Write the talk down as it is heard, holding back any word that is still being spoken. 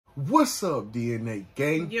What's up, DNA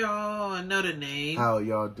gang? Yo, another name. How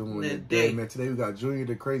y'all doing today, man? Today we got Junior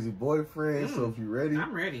the Crazy Boyfriend. So if you ready,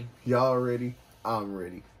 I'm ready. Y'all ready? I'm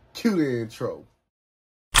ready. Cue the intro.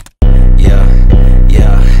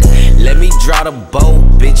 Yeah. Let me draw the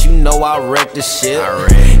boat, bitch. You know I wreck the shit.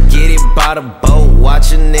 Get it by the boat,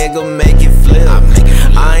 watch a nigga make it flip.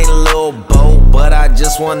 I ain't a little boat, but I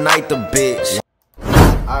just one night the bitch.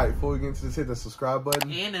 Alright, before we get into this, hit the subscribe button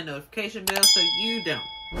And the notification bell so you don't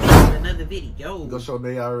miss another video. Go show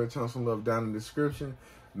NaeYT return some love down in the description.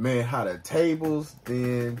 Man, how the tables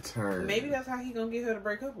then turn. Maybe that's how he gonna get her to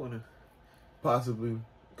break up with him. Possibly.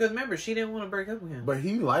 Because remember, she didn't want to break up with him. But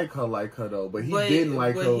he like her though. But he didn't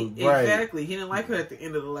like her. Right. Exactly. He didn't like her at the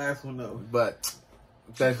end of the last one though. But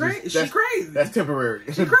that's she's crazy. That's temporary.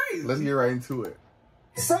 She's crazy. Let's get right into it.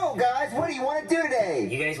 So, guys, what do you want to do today?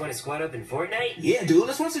 You guys want to squad up in Fortnite? Yeah, dude,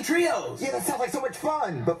 let's run some trios. Yeah, that sounds like so much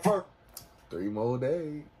fun. But for 3 more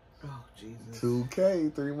days. Oh, Jesus.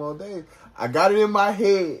 2K, 3 more days. I got it in my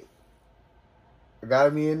head.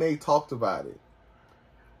 Me and Nate talked about it.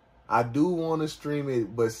 I do want to stream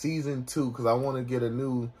it, but season 2, because I want to get a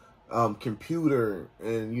new computer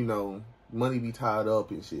and, you know, money be tied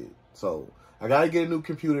up and shit. So, I got to get a new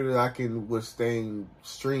computer that I can withstand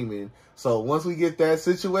streaming. So, once we get that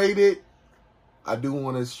situated, I do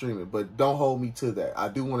want to stream it. But don't hold me to that. I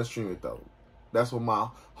do want to stream it, though. That's what my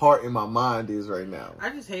heart and my mind is right now.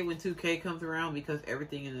 I just hate when 2K comes around because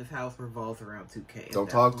everything in this house revolves around 2K. Don't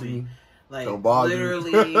talk to me. Like, don't bother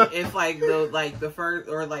literally, it's like the first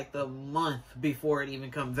or like the month before it even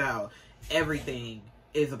comes out, everything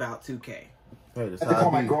is about 2K. Hey, that's how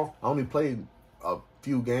I be. I only played a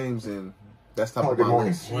few games and that's top of my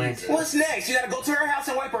list. What's next? You gotta go to her house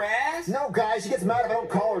and wipe her ass? No, guys, she gets mad if I don't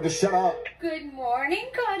call her. Just shut up. Good morning,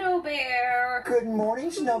 Cuddle Bear. Good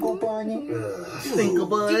morning, Snuggle Bunny. Stinker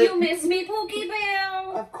Bud. Do you miss me, Pookie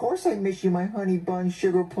Bell? Of course I miss you, my honey bun,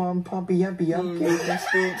 sugar plum, pumpy yumpy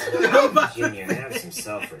Junior, have some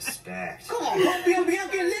self-respect. Come on, pumpy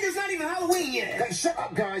yumpy nigga's not even Halloween yet. Guys, shut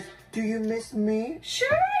up, guys. Do you miss me?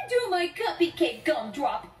 Sure I do, my cupcake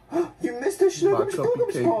gumdrop. You missed the Snuggums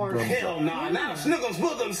Boogums part. Hell nah, not Snuggums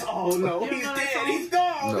Boogums. Oh no, he's dead, he's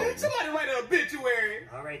gone. No. Somebody write an obituary.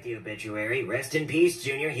 All right, the obituary. Rest in peace,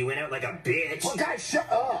 Junior. He went out like a bitch. Well, guys,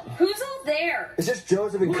 shut up. Who's all there? It's just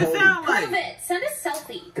Joseph and What Cody. sound like? Prove it. Send a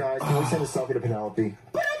selfie. Guys, can we send a selfie to Penelope?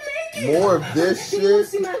 But I'm naked. More of this You wanna shit.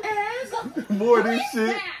 see my ass? More of this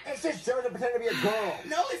shit. It's just Joseph pretending to be a girl.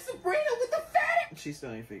 No, it's Sabrina with the fat. She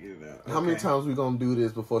still ain't figured it out. How many times we gonna do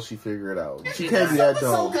this before she figure it out? She She can't be that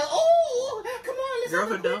dumb. Oh, come on, let's Girls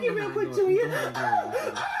have are a dumb quickie real quick, behind doing Junior.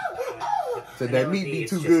 it. So that meat be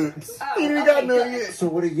It's too just- good. He ain't got none yet. So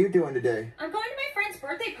what are you doing today? I'm going to my friend's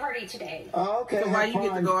birthday party today. Oh, okay. So why have you get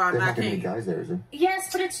to fun. go out and There's not not gonna be cake? guys there, is there? Yes,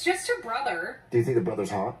 but it's just her brother. Do you think the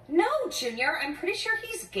brother's hot? No, Junior. I'm pretty sure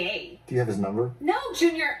he's gay. Do you have his number? No,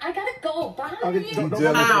 Junior. I gotta go. Bye. Okay, don't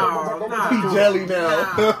jelly. He jelly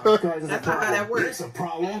now. Guys, That's not how that works. There's a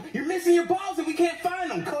problem. You're missing your balls and we can't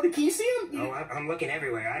find them. Cody, can you see them? Oh, I'm looking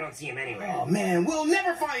everywhere. I don't see him anywhere. Oh man, we'll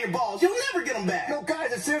never find your balls. You'll never get them back. No,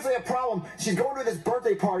 guys, it's seriously a problem. She's going to this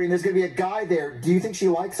birthday party and there's going to be a guy there. Do you think she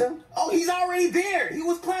likes him? Oh, he's already there. He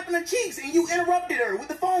was clapping her cheeks and you interrupted her with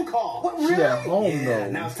the phone call. What, She really? at home Yeah,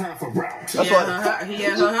 though. now it's time for brunch. That's He at why. he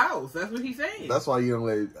at her house. That's what he's saying. That's why you don't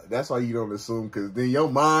let. That's why you don't assume, because then your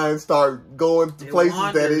mind start going to It places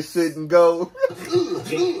that it wanders. shouldn't go.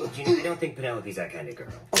 Junior, I don't think Penelope's that kind of girl.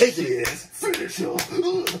 Taking it. Yes, finish her. Oh,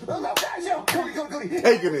 no, guys, no. Cody.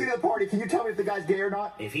 Taking it. To the party. Can you tell me if the guy's gay or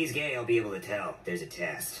not? If he's gay, I'll be able to tell. There's a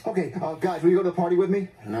test. Okay, guys, will you go to the party with me?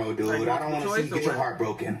 No, dude, Like, I don't want to see you choice get your or heart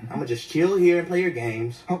broken. I'm gonna just chill here and play your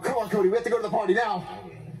games. Oh, come on, Cody. We have to go to the party now.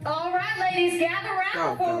 All right, ladies, gather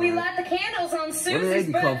round before we light the candles on When did they Susie's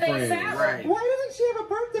become birthday friends? salad. Right. Why doesn't she have a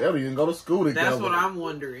birthday? They don't even go to school together. That's what I'm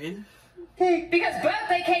wondering. Because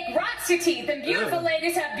birthday cake rots your teeth, and beautiful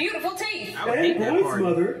ladies have beautiful teeth. I would hate that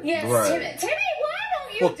party. Yes, Right. Timmy, why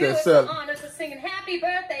don't you Fuck do that us salad. the honors of singing happy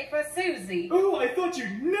birthday for Susie? Oh, I thought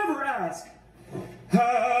you'd never ask.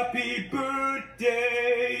 Happy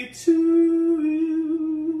birthday to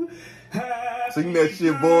you. Happy Sing that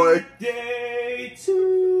shit, boy. birthday to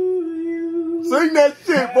you. Sing that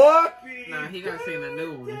shit, boy. Nah, he gotta sing the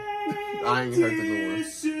new one. I ain't heard the new one.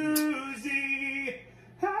 Susie,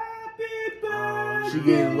 happy birthday She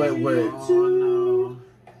getting wet. Oh no.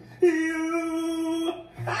 to you.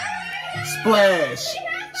 Splash.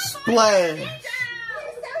 Splash.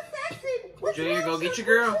 Junior, go get your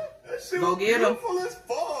girl. Go get her. Beautiful as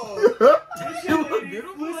fuck. She look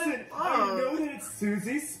beautiful. Listen, I know that it's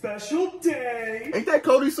Susie's special day. Ain't that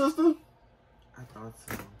Cody's sister? I thought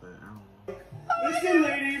so, but I don't know. Listen,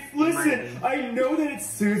 ladies, listen. I know that it's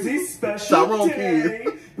Susie's special Tyrone day,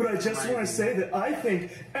 Kid. but I just want to say that I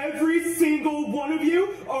think every single one of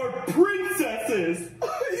you are princesses.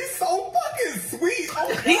 He's so fucking sweet.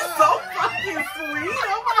 Oh, He's so fucking sweet.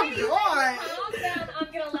 Oh my god. Calm down, I'm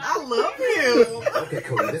gonna laugh. I love you. Okay,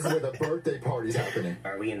 Cody, this is where the birthday party's happening.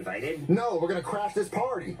 Are we invited? No, we're gonna crash this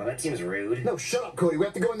party. Well, that seems rude. No, shut up, Cody. We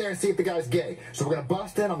have to go in there and see if the guy's gay. So we're gonna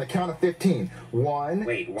bust in on the count of 15. 1.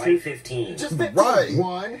 Wait, why 15? Just 15. Right.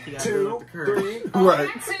 1, You gotta 2, do it with the curve. 3. All Right.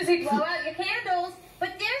 right, Susie, blow out your candles.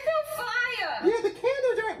 But there's no fire. Yeah, the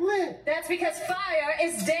candles aren't lit. That's because fire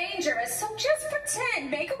is dangerous. So just pretend.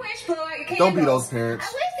 Make a wish, blow out your candles. Don't be those parents.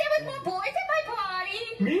 I wish there was more boys at my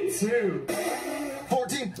party. Me too.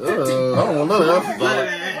 14, 15. I don't want none of that.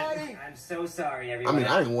 Everybody. I'm so sorry, I everyone. mean,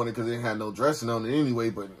 I didn't want it because it had no dressing on it anyway,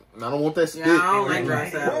 but I don't want that stick. Yeah, I don't like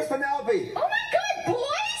dress Where's out. Penelope? Oh my god,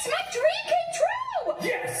 boys! My dream came true!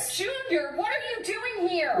 Yes. Junior, what are you doing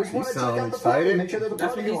here? We just want to check sound out the party. excited. Make sure there's a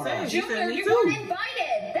That's party what he going on. said. Junior, me you too. weren't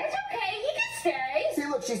invited. That's okay, he can stay. See,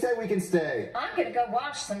 look, she said we can stay. I'm gonna go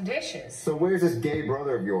wash some dishes. So where's this gay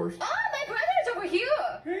brother of yours? Oh, my brother's over here.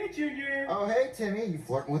 Hey, Junior. Oh, hey, Timmy. You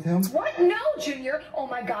flirting with him? What? No, Junior. Oh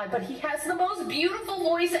my god, but he has the most beautiful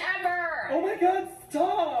voice ever. Oh my God,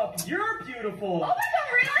 stop. You're beautiful. Oh my god,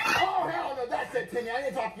 really? Oh, hell no. That's it, Timmy. I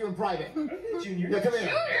didn't talk to you in private. Junior. Yeah, come here.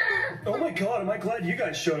 Junior! Oh my God, am I glad you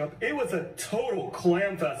guys showed up. It was a total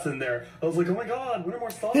clam fest in there. I was like, oh my God, when are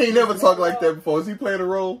more songs? He ain't never talked like that before. Is he playing a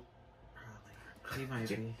role? He might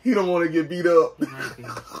be. He don't want to get beat up. He might be.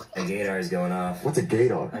 A gaydar is going off. What's a gay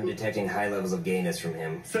dog? I'm detecting high levels of gayness from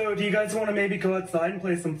him. So, do you guys want to maybe go outside and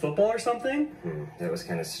play some football or something? That was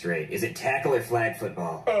kind of straight. Is it tackle or flag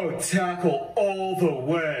football? Oh, tackle all the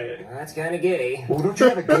way. Well, that's kind of giddy. Well, don't you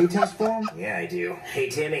have a gay test for him? Yeah, I do. Hey,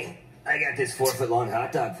 Timmy, I got this 4-foot-long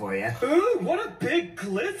hot dog for you. Ooh, what a big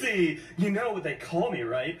glizzy. You know what they call me,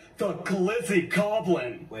 right? The Glizzy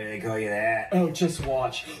Goblin. Why do they call you that? Oh, just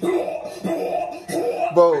watch.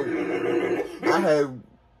 Bro, I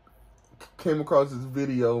came across this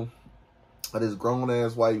video of this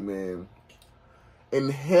grown-ass white man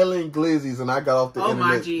inhaling glizzies, and I got off the Oh internet.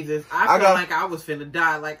 my Jesus. I felt like I was finna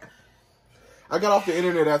die. Like, I got off the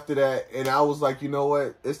internet after that, and I was like, you know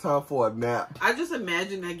what? It's time for a nap. I just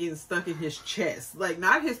imagine that getting stuck in his chest. Like,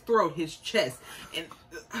 not his throat, his chest. And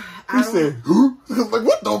He said, "Huh?" I was like,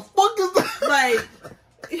 what the fuck is that?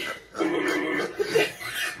 like,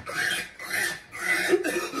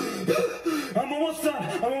 I'm almost done.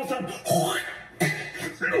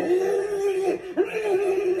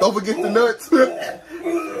 Don't forget the nuts.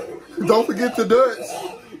 Don't forget the nuts.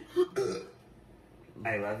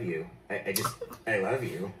 I love you. I love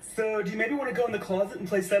you. So, do you maybe want to go in the closet and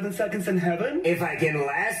play 7 Seconds in Heaven? If I can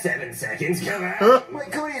last 7 seconds, come on.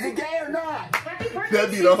 Wait, Cody, is he gay or not? Happy birthday,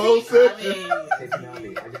 That'd be the whole I section. mean, Hey,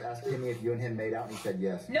 Penelope, I just asked Timmy if you and him made out, and he said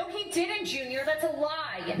yes. No, he didn't, Junior. That's a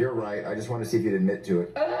lie. You're right. I just wanted to see if you'd admit to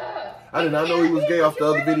it. Ugh. I did not know he was gay off the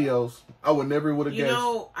other videos. I would never would have you guessed.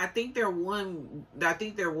 know, I think there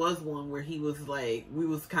was one where he was like, we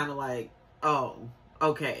was kind of like, oh,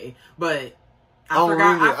 okay. But I don't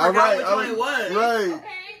forgot remember. which Right, one it was. Right.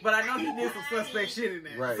 Okay. But I know he did some suspect shit in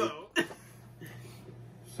there. Right. So.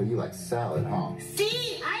 So you like salad, huh?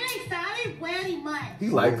 See, I like salad very much. He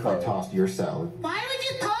So like what if I her. tossed your salad? Why would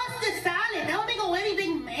you toss the salad? That would make a very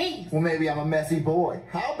big maze. Well, maybe I'm a messy boy.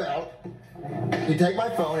 How about you take my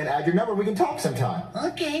phone and add your number? We can talk sometime.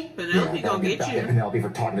 Okay. Penelope that'll gonna get back you. at Penelope for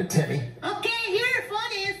talking to Timmy. Okay, here your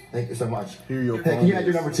phone is. Thank you so much. Here your Hey, phone can you add your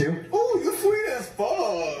is. number too? Ooh, you sweet as fuck.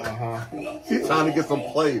 Uh-huh. She's trying to get some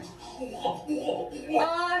play.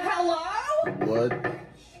 Hello? What?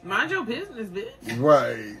 Mind your business, bitch.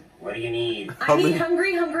 Right. What do you need? I need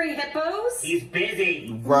hungry hippos. He's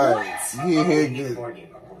busy. Right. He in here He's get, working.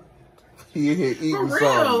 he in here For eating real.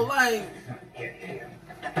 something. Like, Here.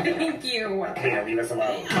 Thank you. Here, leave us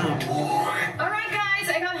alone. All right, guys,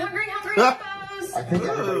 I got hungry hippos. I think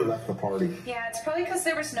everybody left the party. Yeah, it's probably because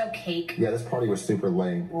there was no cake. Yeah, this party was super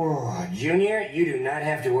lame. Oh, Junior, you do not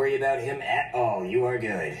have to worry about him at all. You are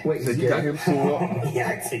good. Wait, So he's you got gay? him too. Yeah,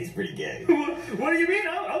 I'd say he's pretty gay. What do you mean?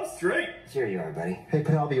 I'm straight. Sure you are, buddy. Hey,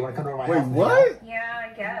 Penelope, you want to come to my Wait, house? what? Yeah,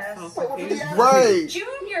 I guess. Wait, what's with the attitude? Right.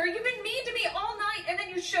 Junior, you've been mean to me all night, and then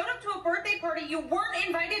you showed up to a birthday party you weren't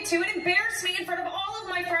invited to. It embarrassed me in front of all of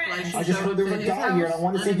my friends. I just heard there was a guy here and I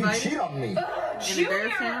wanted to see if you'd cheat on me.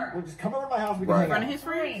 Junior! Well, just come over to my house. We can Right. hang in front of out. his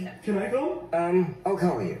friend. Can I go? I'll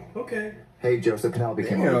call you. Okay. Hey, Joseph, Penelope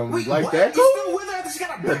came over. Damn, Wait, like what? that? You still with her after she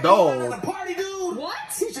got a The birthday dog. at a party, dude? What?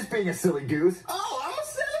 He's just being a silly goose. Oh, I'm a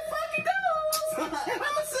silly fucking goose. I'm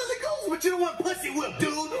a silly goose, but you don't want pussy whip,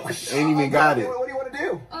 dude. Ain't even got it. What do you want to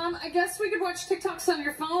do? I guess we could watch TikToks on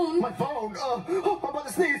your phone. My phone? I'm about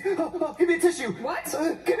to sneeze. Give me a tissue. What?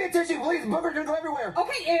 Give me a tissue, please. Boogers are everywhere.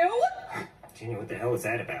 Okay, ew. Junior, what the hell is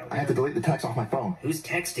that about? I had to delete the text off my phone. Who's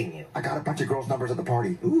texting you? I got a bunch of girls' numbers at the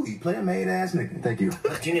party. Ooh, you play a maid-ass nigga. Thank you.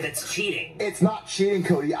 Junior, that's cheating. It's not cheating,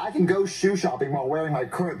 Cody. I can go shoe shopping while wearing my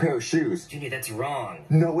current pair of shoes. Junior, that's wrong.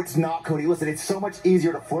 No, it's not, Cody. Listen, it's so much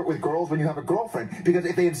easier to flirt with girls when you have a girlfriend. Because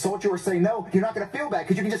if they insult you or say no, you're not going to feel bad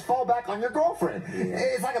because you can just fall back on your girlfriend. Yeah.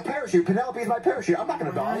 It's like a parachute. Penelope's my parachute. I'm not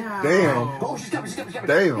going to die. Damn. Oh, she's coming.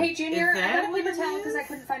 Damn. Hey, Junior, I got a paper towel is? because I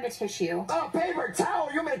couldn't find a tissue. Oh, paper towel?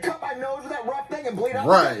 You want me to cut my nose with that rough thing and bleed out?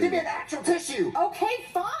 Right. Give me an actual tissue. Okay,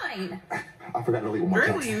 fine. I forgot to delete one more Dre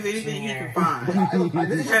will text. use anything he can find.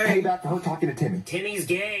 This is just payback for her talking to Timmy. Timmy's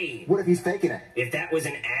gay. What if he's faking it? If that was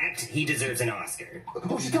an act, he deserves an Oscar.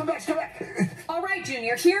 Oh, she's coming back. She's coming back. All right,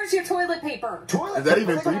 Junior, here's your toilet paper. Toilet Is that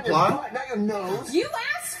paper? even Put it on your 3-ply? butt, not your nose. You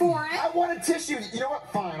asked for it. I want a tissue. You know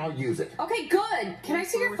what? Fine, I'll use it. Okay, good. Can I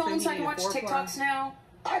see your phone so I can watch TikToks now?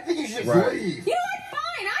 I think you should just Right. leave. You know what?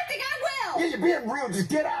 Fine. I think I will. Yeah, you're being rude. Just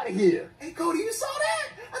get out of here. Hey, Cody, you saw that?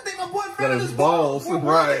 I think my boy Got found his his balls, balls.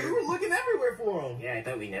 right. We were looking everywhere for him. Yeah, I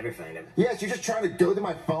thought we'd never find him. Yes, you're just trying to go through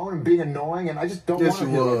my phone and being annoying, and I just don't Yes, want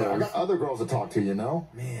to you do that. I was. got other girls to talk to, you know?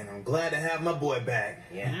 Man, I'm glad to have my boy back.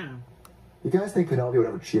 Yeah. You guys think Penelope would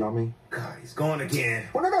ever cheat on me? God, he's going again.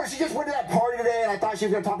 Well, no, she just went to that party today, and I thought she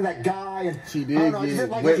was going to talk to that guy, and She did I don't know, I just get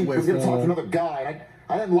didn't like wet that she with was going to talk to him. another guy, and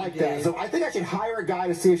I didn't like that. So I think I should hire a guy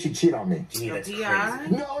to see if she'd cheat on me. Junior, that's crazy. PI?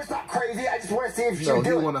 No, it's not crazy. I just want to see if she No, would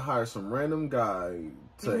he do it. want to hire some random guy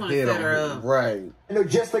to wanna hit set on her him. up. Right. I know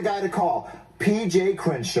just the guy to call. PJ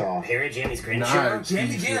Crenshaw. Harry Jimmy's Crenshaw. Nice.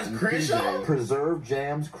 Jamie Jams Crenshaw? Preserve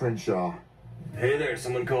Jams Crenshaw. Hey there,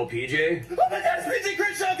 someone call PJ? Oh my God, it's PJ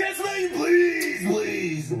Crenshaw. Can I smell you? Please,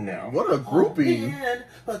 please. No. What a groupie. Man.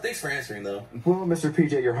 Well, thanks for answering, though. Well, Mr.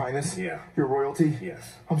 PJ, Your Highness. Yeah. Your royalty.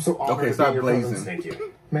 Yes. I'm so honored Okay, to stop be in your blazing. presence. Thank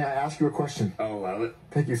you. May I ask you a question? I'll allow it.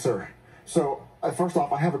 Thank you, sir. So, first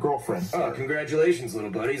off, I have a girlfriend. Oh, congratulations, little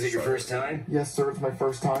buddy. Is it your first time? Yes, sir. It's my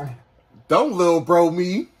first time. Don't little bro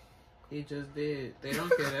me. He just did. They don't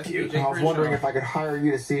care. That's Cute. PJ I was wondering Crenshaw. if I could hire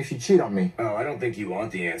you to see if she'd cheat on me. Oh, I don't think you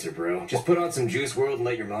want the answer, bro. Just put on some Juice WRLD and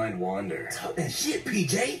let your mind wander. Talk that shit,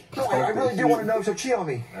 PJ. No, I really do want to know if she'll cheat on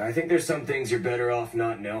me. I think there's some things you're better off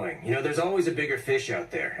not knowing. You know, there's always a bigger fish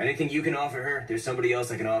out there. Anything you can offer her, there's somebody else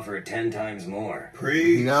that can offer her 10 times more.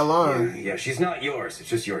 You gotta learn. Yeah, she's not yours. It's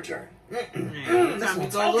just your turn. Anytime you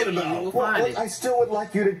go looking, you will Well, find look, it. I still would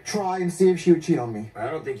like you to try and see if she would cheat on me. I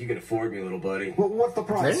don't think you can afford me, little buddy. Well, what's the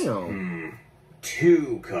price? Damn.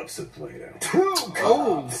 2 cups of Play-Doh. 2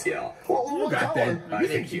 cups. Yeah, Well, what got color? that. I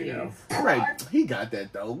think you know. Right. He got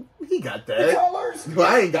that though. He got The that. colors? But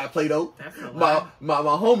I ain't got Play-Doh. That's a My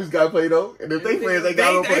lot. homies got Play-Doh. And if they friends ain't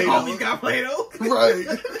got no They Play-Doh. homies got Play-Doh. Right.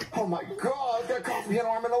 Oh my God, that cost me an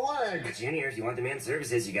arm and a leg. Junior, if you want the man's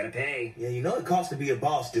services, you gotta pay. Yeah, you know it costs to be a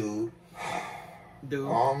boss, dude. Dude.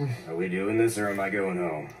 Are we doing this or am I going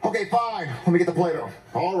home? Okay, fine. Let me get the Play-Doh.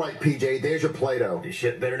 All right, PJ, there's your Play-Doh. This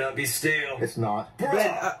shit better not be stale. It's not.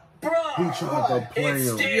 Bruh! He Bruh! tried to play It's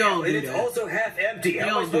him. You stale, don't and do it's that. also half empty. How am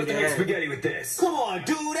I don't supposed do to make that. spaghetti with this? Come on,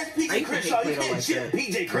 dude. That's I PJ used to Crenshaw. hate You Play-Doh can't like shit that.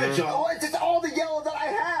 PJ Crenshaw. Oh, it's just all the yellow that I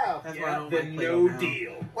have. That's why I Yeah, don't then like Play-Doh no now.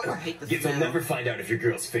 deal. I hate the You'll smell. never find out if your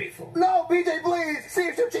girl's faithful. No, PJ, please. See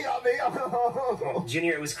if she'll cheat on me.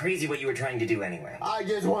 Junior, it was crazy what you were trying to do anyway. I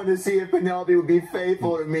just wanted to see if Penelope would be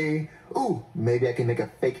faithful to me. Ooh, maybe I can make a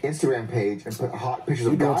fake Instagram page and put hot pictures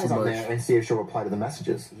You of doing guys too on much. there and see if she'll reply to the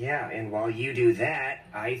messages. Yeah, and while you do that,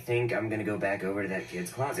 I think I'm gonna go back over to that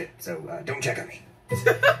kid's closet. So don't check on me.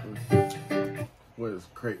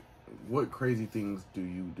 What crazy things do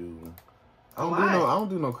you do? I lot. don't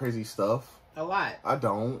do no crazy stuff. A lot. I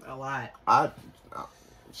don't. A lot.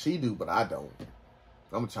 She do, but I don't.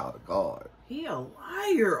 I'm a child of God. He a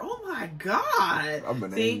liar. Oh my God. I'm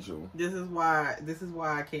an See, angel. This is why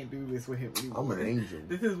I can't do this with him anymore. I'm an angel.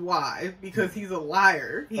 This is why. Because he's a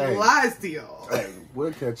liar. He Hey. lies to y'all. Hey,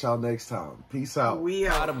 we'll catch y'all next time. Peace out. We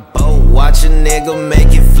Out are. of boat, watch a nigga make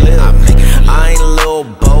it flip. I ain't a little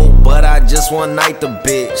boat, but I just one night the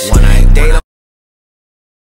bitch. They don't